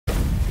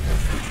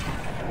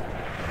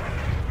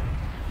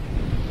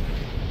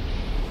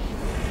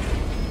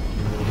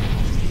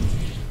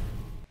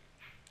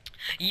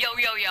Yo,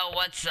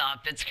 what's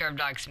up? It's Curb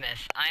Dog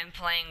Smith. I'm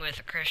playing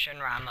with Christian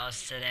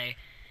Ramos today.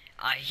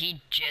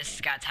 He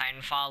just got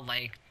Titanfall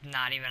like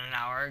not even an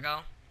hour ago.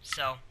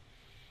 So,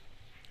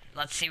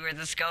 let's see where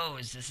this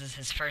goes. This is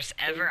his first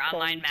ever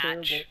online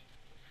match.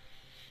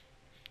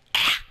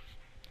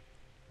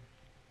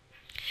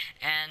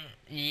 And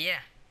yeah.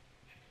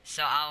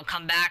 So I'll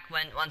come back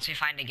once we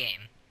find a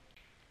game.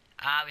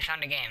 We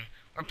found a game.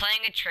 We're playing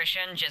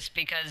attrition just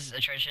because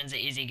attrition's an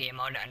easy game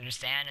mode to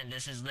understand, and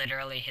this is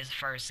literally his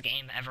first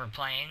game ever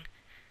playing.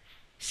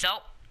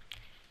 So,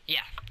 yeah.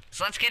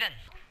 So let's get in.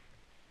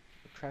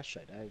 Crash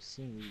Site, I've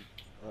seen you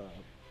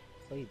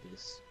play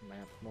this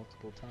map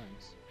multiple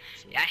times.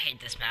 So. Yeah, I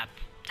hate this map.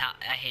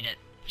 I hate it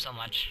so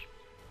much.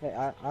 Hey,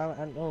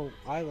 I know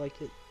I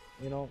like it.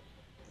 You know,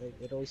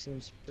 it always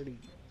seems pretty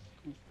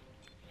cool.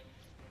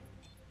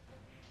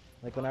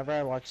 Like whenever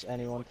I watch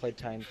anyone play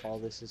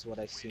Titanfall, this is what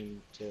I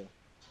seem to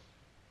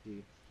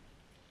be.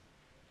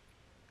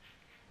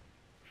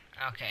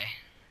 Okay.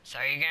 So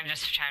are you gonna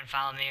just try and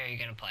follow me, or are you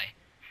gonna play?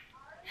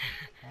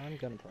 I'm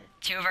gonna play.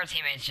 2 of our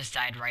teammates just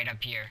died right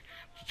up here.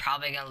 We're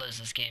probably gonna lose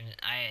this game.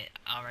 I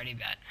already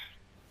bet.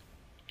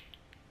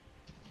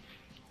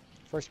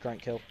 First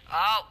grunt kill.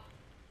 Oh!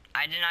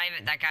 I did not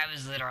even... That guy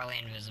was literally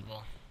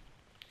invisible.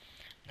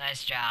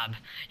 Nice job.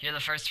 You're the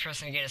first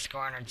person to get a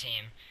score on our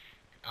team.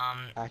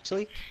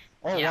 Actually?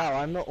 Oh yeah. Wow,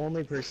 I'm the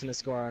only person to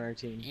score on our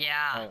team.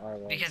 Yeah,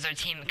 because our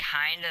team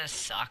kinda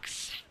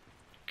sucks.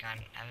 God,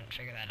 I haven't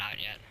figured that out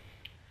yet.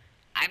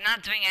 I'm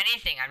not doing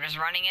anything. I'm just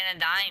running in and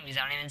dying because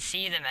I don't even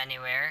see them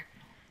anywhere.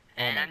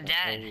 And I'm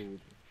dead. Oh.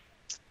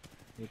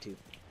 Me too.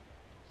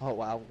 Oh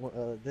wow,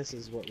 this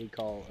is what we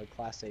call a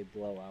Class A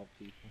blowout,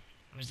 people.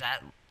 Was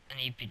that an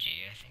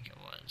EPG? I think it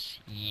was.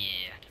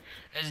 Yeah.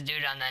 There's a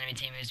dude on the enemy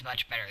team who's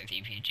much better with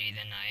EPG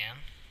than I am.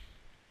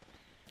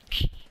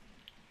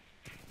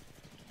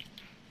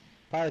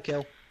 Pilot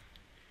kill.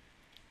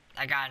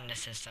 I got an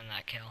assist on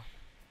that kill.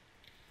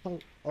 I'm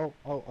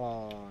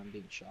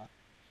being shot.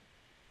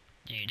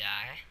 You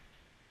die.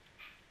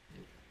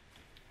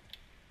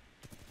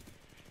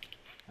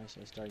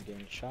 I started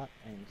getting shot,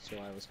 and so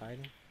I was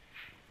hiding.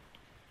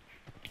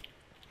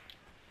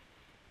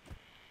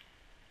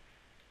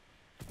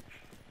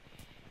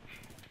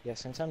 Yeah,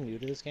 since I'm new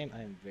to this game,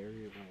 I am very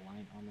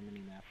reliant on the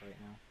mini-map right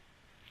now.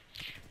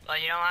 Well,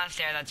 you don't want to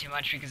stare at that too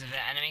much, because if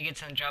the enemy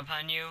gets a jump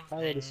on you,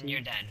 then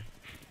you're dead.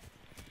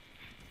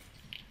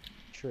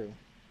 True.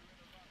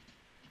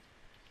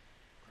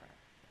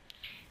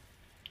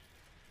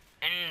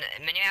 And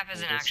minimap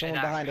isn't actually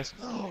that... behind us.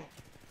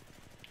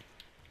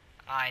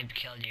 I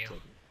killed you.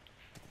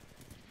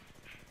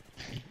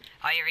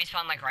 Oh, you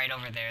respawned like right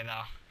over there,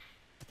 though.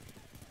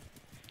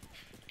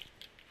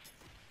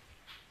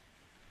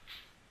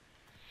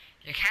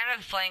 You're kind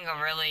of playing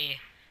a really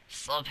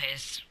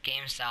slow-paced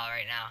game style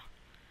right now.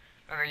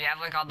 Remember, you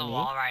have like all the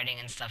wall riding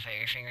and stuff at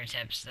your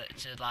fingertips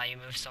to allow you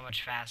to move so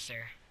much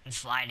faster, and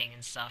sliding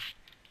and stuff.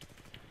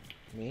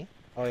 Me?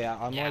 Oh yeah,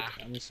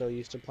 I'm so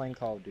used to playing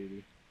Call of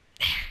Duty.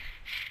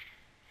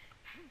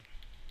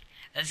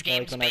 This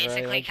game's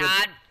basically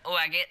COD. Oh,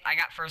 I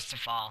got first to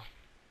fall.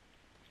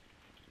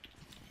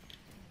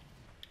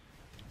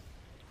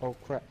 Oh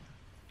crap.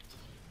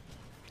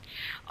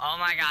 Oh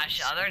my gosh,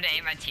 the other day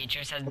my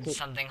teacher said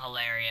something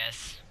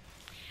hilarious.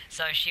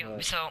 So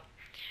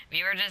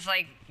we were just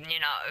like, you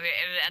know,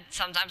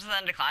 sometimes at the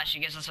end of class she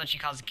gives us what she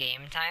calls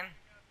game time.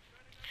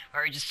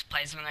 Where we just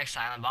play something like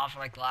Silent Ball for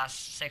like the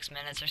last 6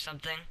 minutes or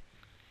something.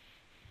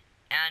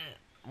 And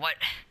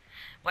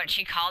what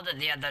she called it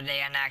the other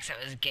day on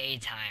accident was gay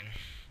time.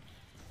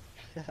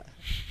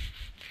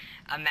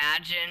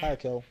 Imagine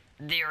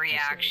the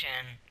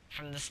reaction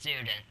from the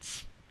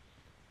students.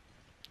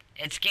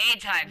 It's gay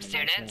time,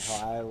 students.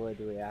 How I would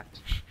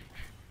react.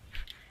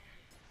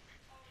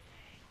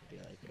 Be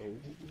like, oh.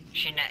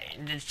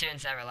 The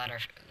students never let her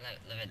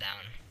live it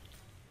down.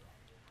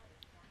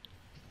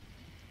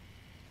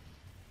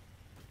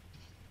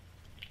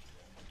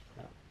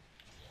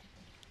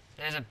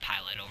 There's a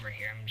pilot over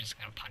here. I'm just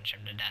gonna punch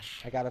him to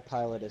death. I got a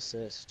pilot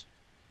assist.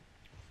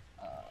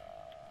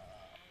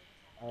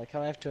 I like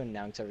how I have to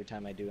announce every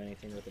time I do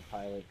anything with a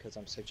pilot because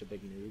I'm such a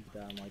big noob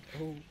that I'm like,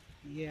 oh,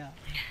 yeah.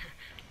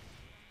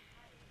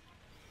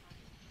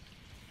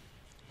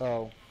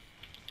 Oh.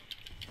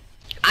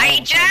 I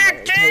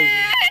ejected!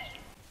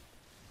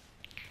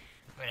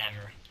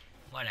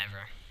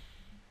 Whatever.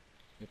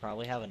 You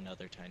probably have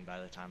another 10 by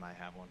the time I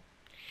have one.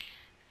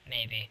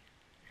 Maybe.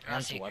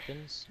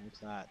 Weapons? What's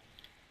that?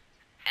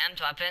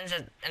 Amped weapons,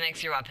 it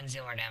makes your weapons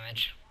deal more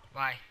damage.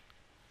 Why?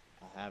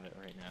 I have it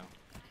right now.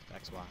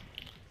 That's why.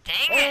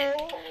 Dang it!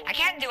 I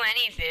can't do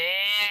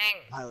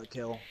anything! Pilot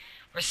kill.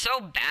 We're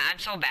so bad. I'm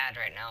so bad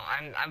right now.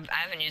 I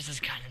haven't used this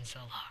gun in so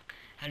long.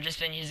 I've just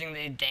been using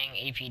the dang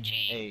APG.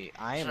 Hey,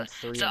 I am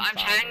 3 So I'm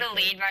trying to right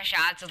lead my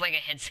shots with like a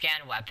hit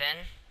scan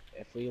weapon.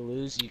 If we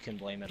lose, you can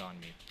blame it on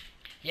me.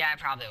 Yeah, I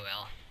probably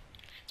will.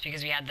 It's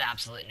because we had the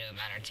absolute noob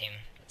on our team.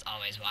 That's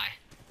always why.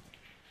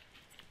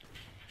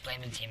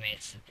 Blame the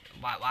teammates.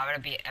 Why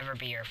would it ever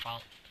be your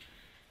fault?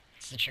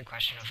 It's the true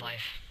question of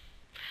life.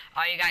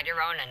 Oh, you got your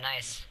Ronin.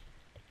 Nice.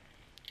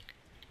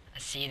 I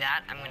see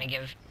that. I'm gonna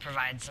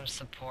provide some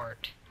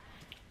support.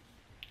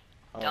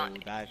 Oh,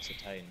 Don't. that's a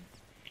Titan.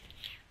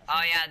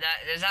 Oh yeah,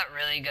 there's that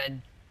really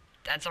good.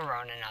 That's a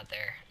Ronin out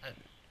there. I'm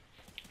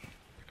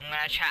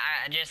gonna try.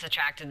 I just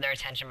attracted their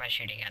attention by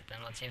shooting at them.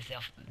 Let's see if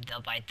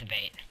they'll bite the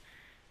bait.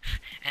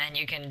 And then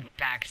you can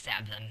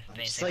backstab them,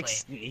 basically. Just like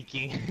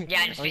sneaking.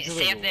 Yeah, just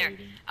stay up there.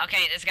 waiting.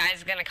 Okay, this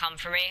guy's gonna come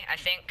for me, I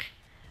think.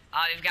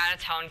 We've got a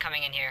tone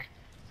coming in here.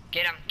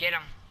 Get him, get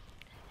him.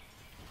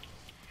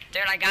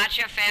 Dude, I got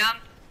you, fam.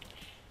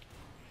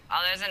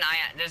 Oh,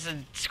 there's a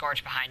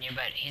Scorch behind you,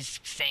 but he's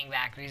staying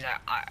back. These are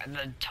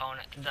the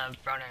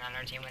Ronin on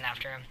our team went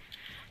after him.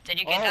 Did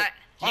you get that?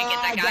 Did you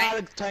get that guy?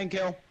 I got a Titan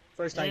kill.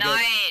 First Titan kill.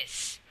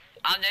 Nice.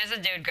 There's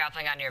a dude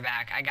grappling on your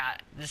back.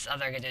 This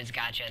other dude's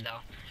got you though.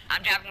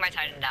 I'm dropping my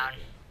Titan down.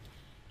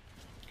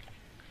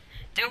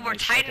 Dude, we're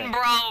Titan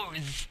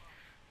bros.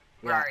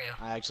 Where are you?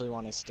 I actually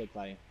want to stick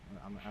by you.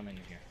 I'm in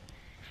here.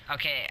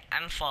 Okay,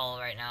 I'm full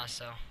right now,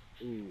 so.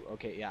 Ooh,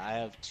 okay, yeah, I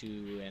have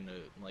 2 and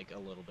like a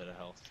little bit of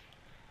health.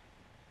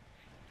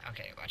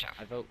 Okay, watch out.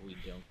 I vote we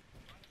do.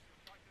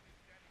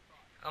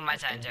 Oh, my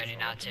Titan's already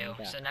now too,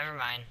 so never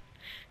mind.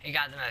 We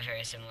got them at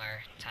very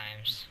similar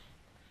times.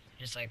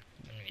 Just like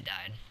when we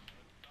died.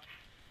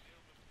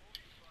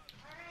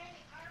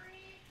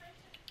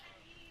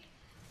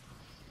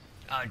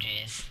 Oh,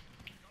 jeez.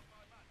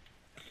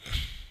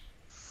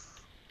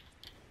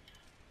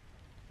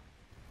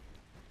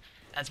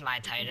 That's my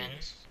Titan.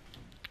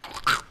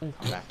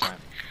 Back time.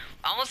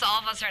 Almost all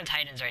of us are in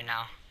Titans right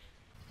now.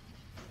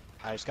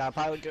 I just got a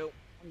pilot kill.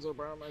 I'm so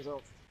proud of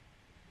myself.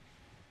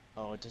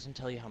 Oh, it doesn't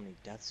tell you how many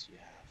deaths you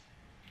have.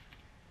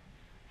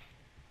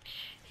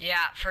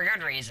 Yeah, for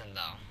good reason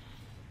though.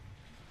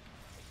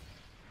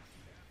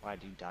 Why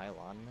do you die a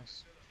lot in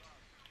this?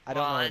 I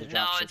don't know where the no,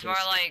 dropship it's more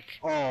is. like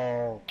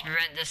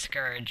prevent Oh.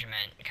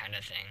 discouragement kind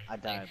of thing. I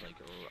died like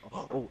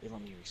oh, it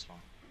let me respawn.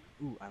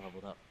 Ooh, I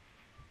leveled up.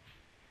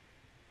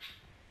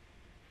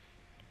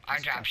 Our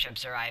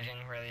dropship's arriving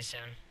really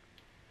soon.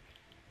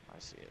 I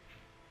see it.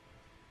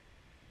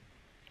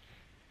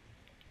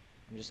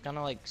 I'm just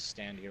gonna like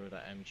stand here with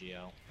an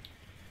MGL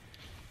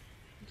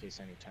in case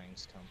any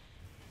tanks come.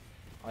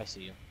 Oh, I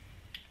see you.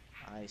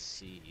 I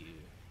see you.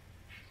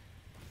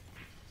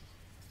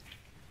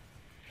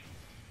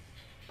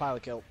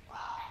 Pilot kill.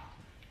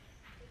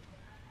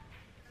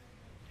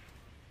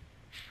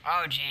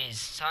 Oh jeez,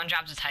 someone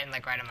dropped a Titan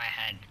like right on my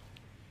head.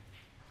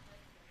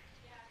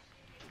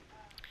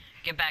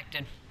 Get back,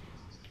 dude.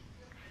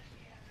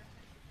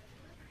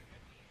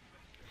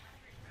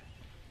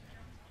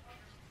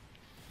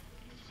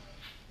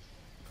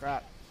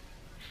 Crap.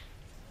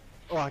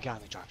 Oh, I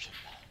got in the dropship.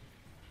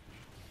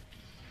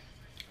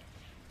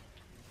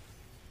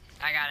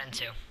 I got in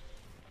too.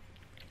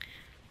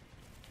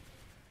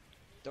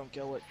 Don't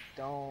kill it.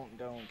 Don't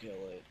kill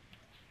it.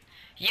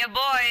 Yeah, boy,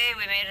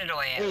 we made it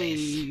away at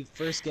least.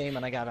 First game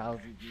and I got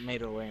out,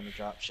 made it away in the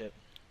dropship.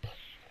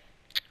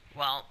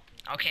 Well,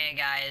 okay,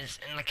 guys,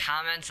 in the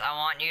comments, I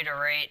want you to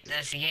rate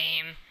this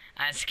game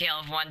on a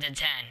scale of 1 to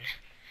 10.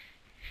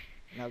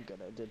 How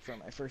good I did for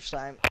my first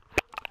time.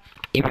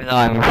 Even though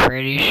I'm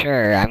pretty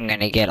sure I'm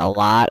gonna get a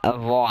lot of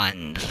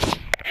 1s.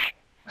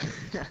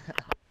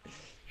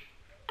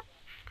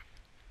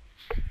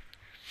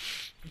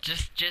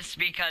 Just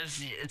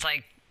because it's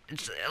like a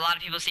lot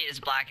of people see it as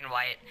black and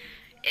white.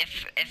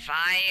 If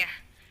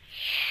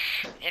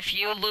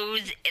you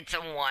lose, it's a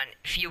 1.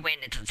 If you win,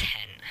 it's a 10.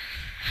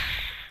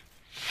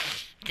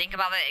 Think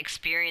about the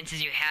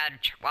experiences you had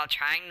while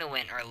trying to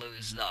win or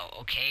lose, though.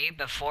 Okay,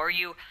 before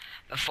you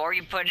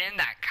put in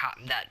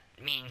that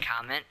mean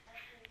comment,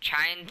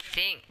 try and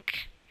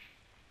think.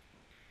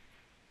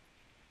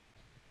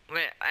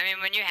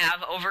 When you have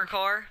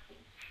overcore,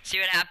 see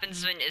what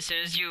happens as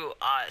soon as you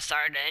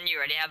start in, you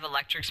already have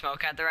electric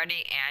smoke at the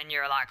ready, and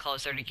you're a lot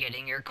closer to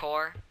getting your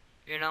core,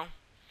 you know?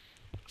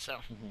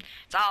 So,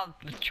 it's all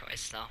a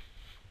choice, though.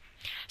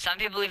 Some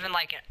people even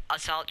like an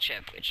assault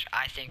ship, which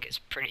I think is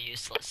pretty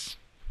useless.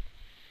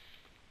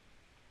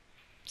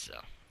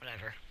 So,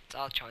 whatever. It's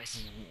all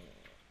choice.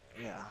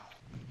 Yeah.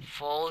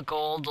 Full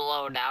gold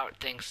loadout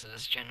thanks to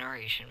this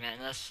generation, man.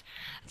 That's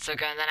so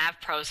good. And then I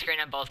have pro screen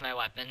on both my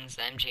weapons,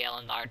 the MGL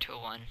and the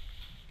R201.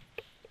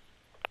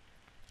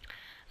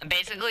 I'm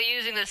basically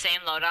using the same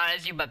loadout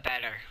as you, but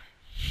better.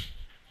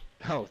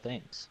 Oh,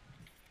 thanks.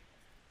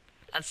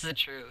 That's the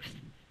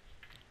truth.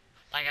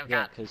 Like I've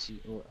Yeah, got. because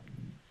you.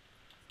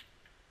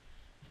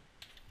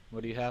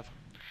 What do you have?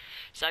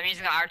 So I'm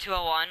using the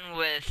R201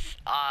 with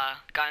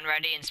gun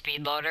ready and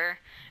speed loader,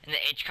 and the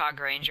HCOG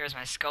Ranger is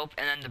my scope,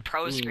 and then the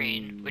pro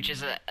screen, which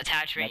is an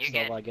attachment Next you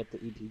get level, I get the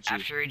EPG.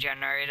 after you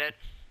regenerate it.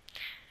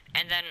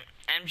 And then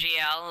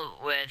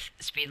MGL with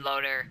speed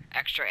loader,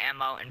 extra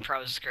ammo, and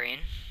pro screen.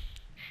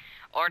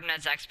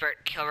 Ordnance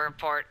expert, kill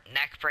report,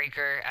 neck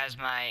breaker as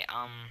my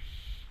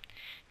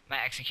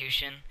my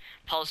execution,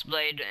 pulse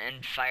blade,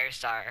 and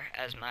firestar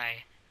as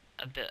my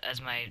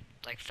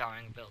like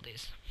throwing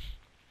abilities.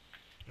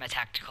 My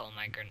tactical and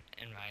my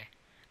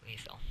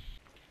lethal.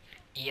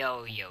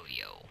 Yo,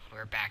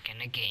 we're back in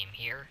the game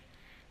here.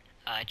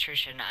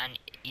 Attrition on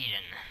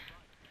Eden.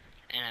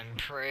 And I'm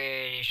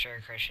pretty sure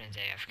Christian's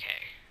AFK.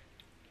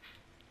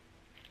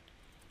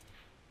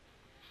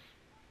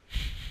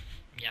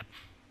 Yep.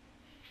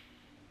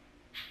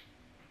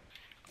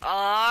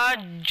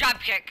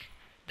 Drop kick.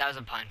 That was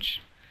a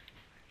punch.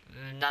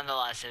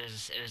 Nonetheless,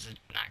 it was a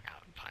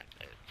knockout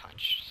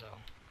punch. So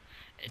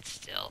it's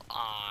still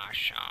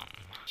awesome.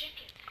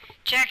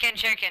 Chicken.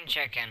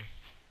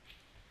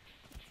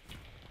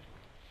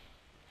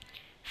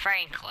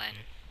 Franklin.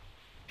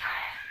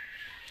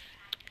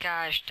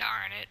 Gosh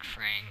darn it,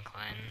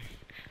 Franklin.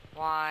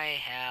 Why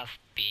have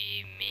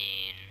be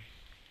mean?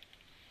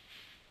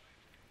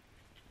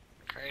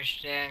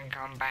 Christian,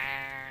 come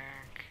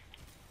back.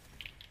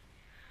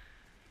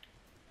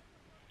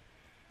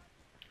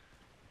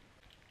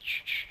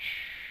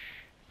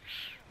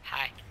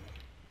 Hi.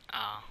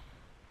 Oh.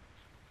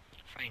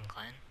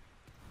 Franklin.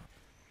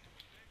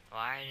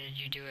 Why did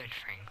you do it,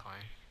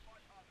 Franklin?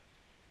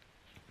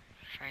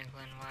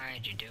 Franklin, why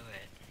did you do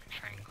it,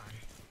 Franklin?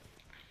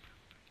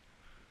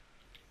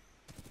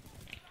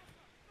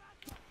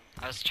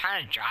 I was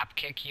trying to drop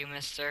kick you,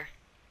 mister.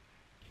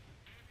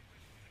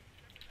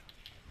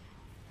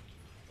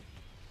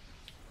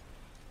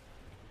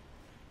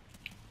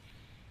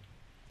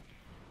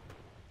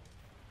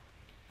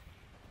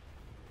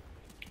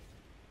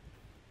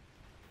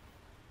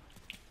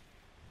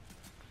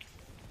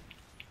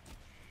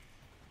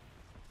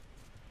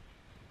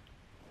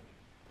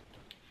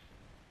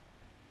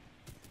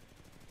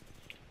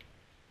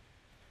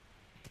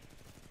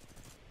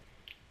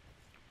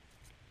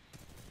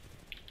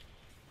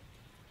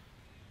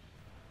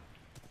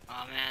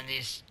 Oh man,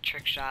 these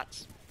trick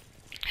shots.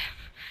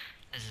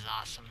 This is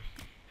awesome.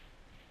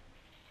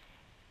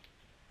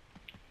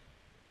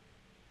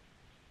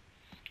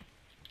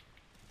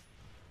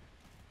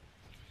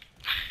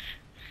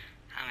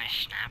 I'm a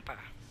snapper.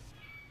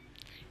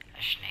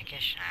 A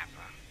sneaky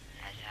snapper.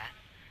 That's that.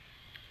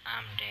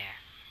 I'm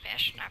the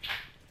best snapper.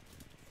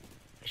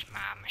 With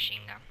my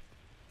machine gun.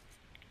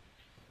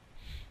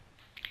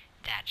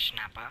 That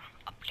snapper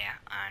up there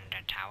on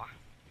the tower.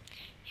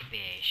 He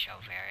be so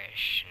very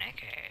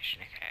sneaky.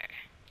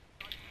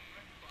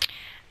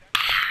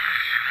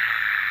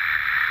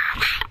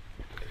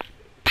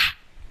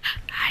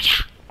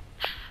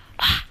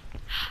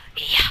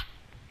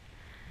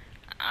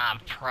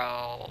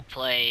 Pro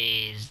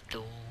plays,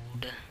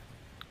 dude.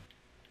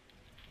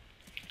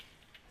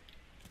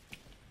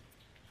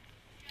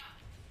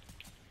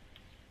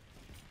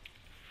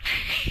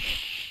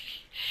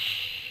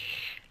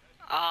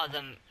 Oh,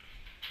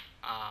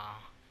 I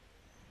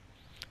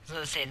was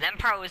gonna say, them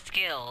pro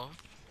skills.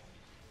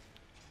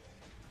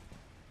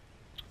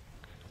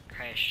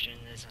 Christian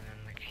isn't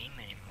in the game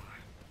anymore.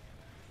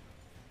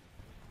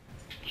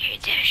 He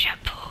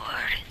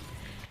disappeared.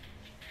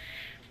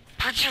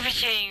 Punch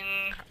everything!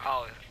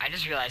 Oh, I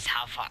just realized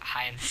how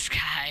high in the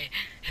sky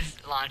his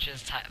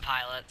launches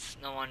pilots.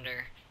 No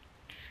wonder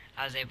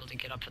I was able to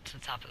get up to the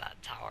top of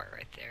that tower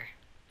right there.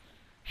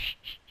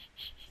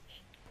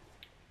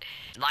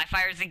 Live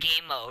fire is a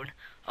game mode,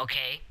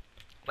 okay,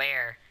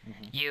 where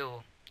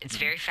it's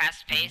very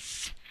fast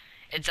paced.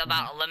 It's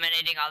about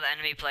eliminating all the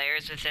enemy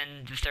players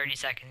within the 30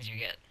 seconds you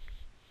get.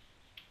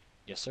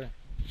 Yes, sir.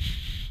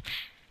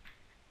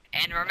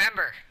 And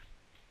remember,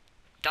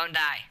 don't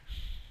die.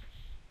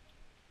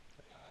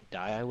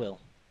 Die I will.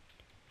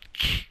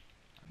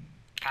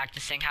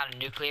 Practicing how to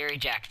nuclear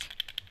eject.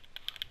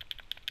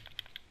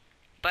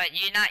 But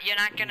you're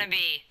not gonna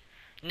be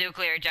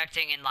nuclear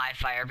ejecting in live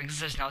fire because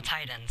there's no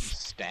Titans.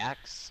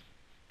 Stacks?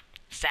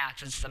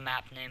 Stacks is the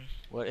map name.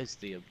 What is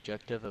the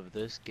objective of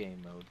this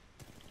game mode?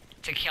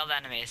 To kill the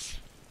enemies.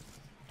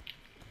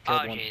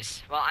 Killed Oh one.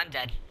 jeez. Well, I'm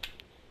dead.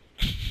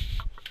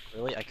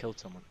 Really? I killed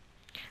someone.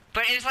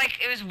 But it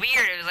was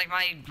weird. It was like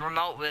my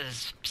remote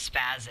was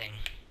spazzing.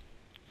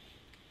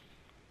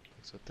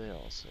 That's what they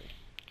all say.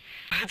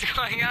 What's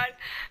going on?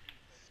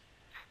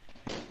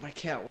 My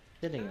cat was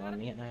sitting on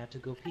me and I had to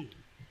go pee.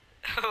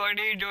 What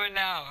are you doing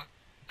now?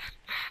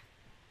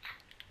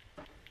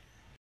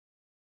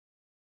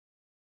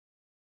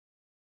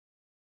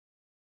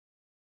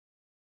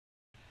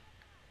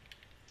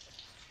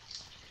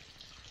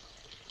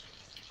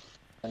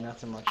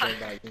 Nothing much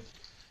about you.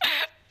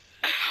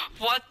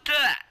 What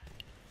the?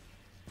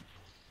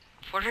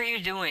 What are you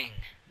doing?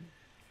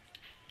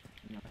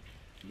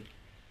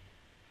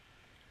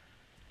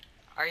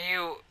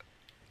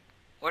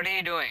 What are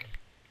you doing?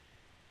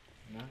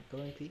 Not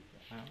going pee.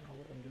 I don't know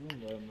what I'm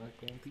doing, but I'm not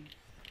going pee.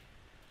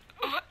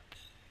 What?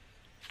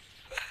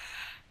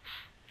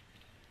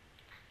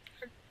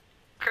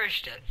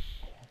 Christian.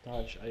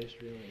 Gosh, I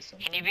just realized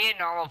something. Can you be a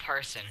normal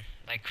person,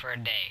 like for a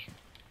day?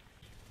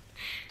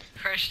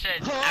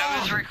 Christian, I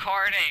was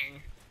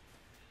recording.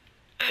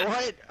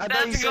 What? I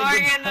thought you That's said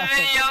going in the goodbye.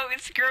 video.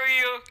 Screw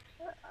you.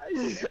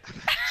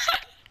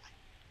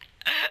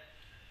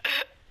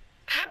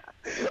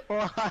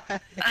 Why?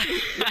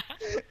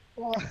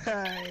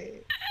 Why?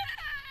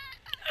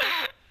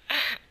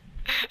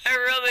 It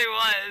really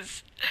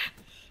was.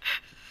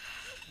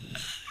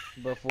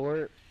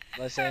 Before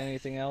I say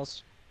anything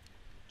else,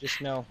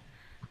 just know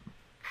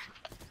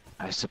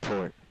I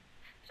support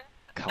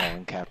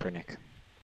Colin Kaepernick.